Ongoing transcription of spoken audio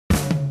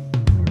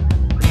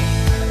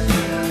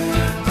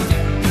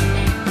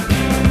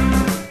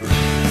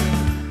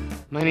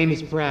name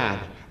is Brad,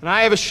 and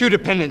I have a shoe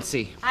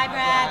dependency. Hi,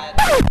 Brad.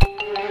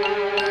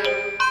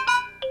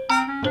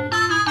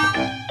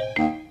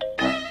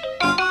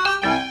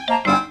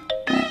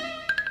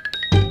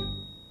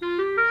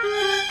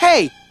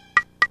 Hey,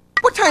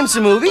 what time's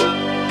the movie?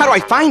 How do I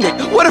find it?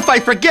 What if I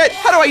forget?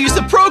 How do I use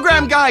the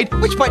program guide?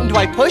 Which button do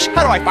I push?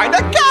 How do I find a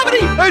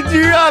comedy? A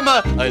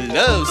drama? A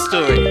love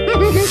story?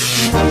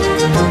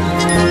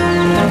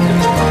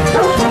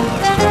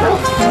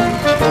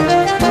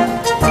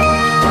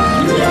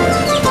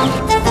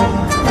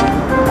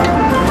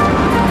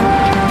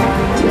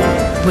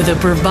 With a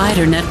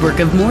provider network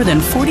of more than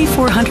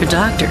 4,400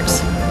 doctors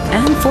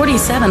and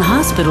 47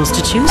 hospitals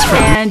to choose from.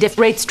 And if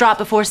rates drop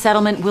before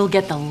settlement, we'll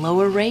get the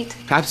lower rate?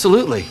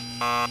 Absolutely.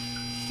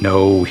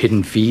 No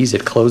hidden fees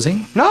at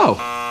closing? No.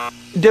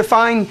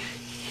 Define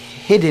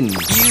hidden.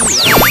 You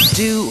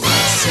do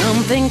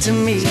something to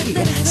me,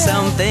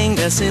 something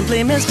that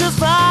simply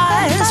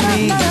mystifies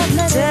me.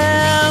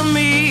 Tell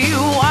me,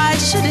 why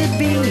should it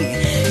be?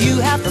 You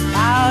have the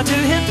power to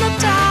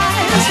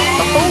hypnotize me.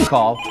 A phone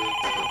call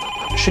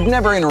should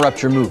never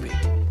interrupt your movie.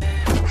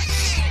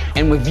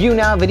 And with View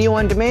Now Video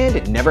on Demand,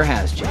 it never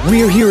has, Jim.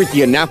 We're here at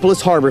the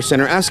Annapolis Harbor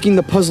Center asking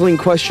the puzzling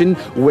question,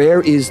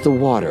 where is the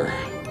water?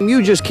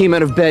 You just came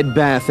out of Bed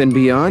Bath &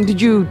 Beyond.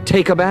 Did you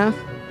take a bath?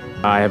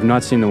 I have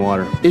not seen the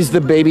water. Is the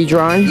baby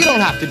dry? You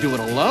don't have to do it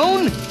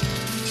alone.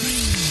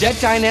 Jet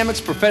Dynamics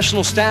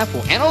professional staff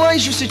will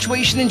analyze your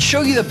situation and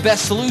show you the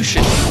best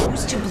solution.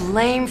 Who's to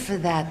blame for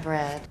that,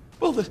 Brad?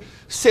 Well, the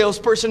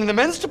salesperson in the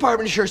men's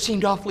department sure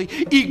seemed awfully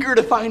eager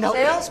to find out.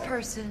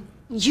 Salesperson?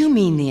 You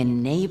mean the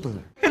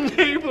enabler?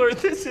 Enabler,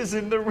 this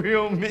isn't the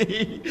real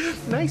me.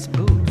 Nice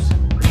boots.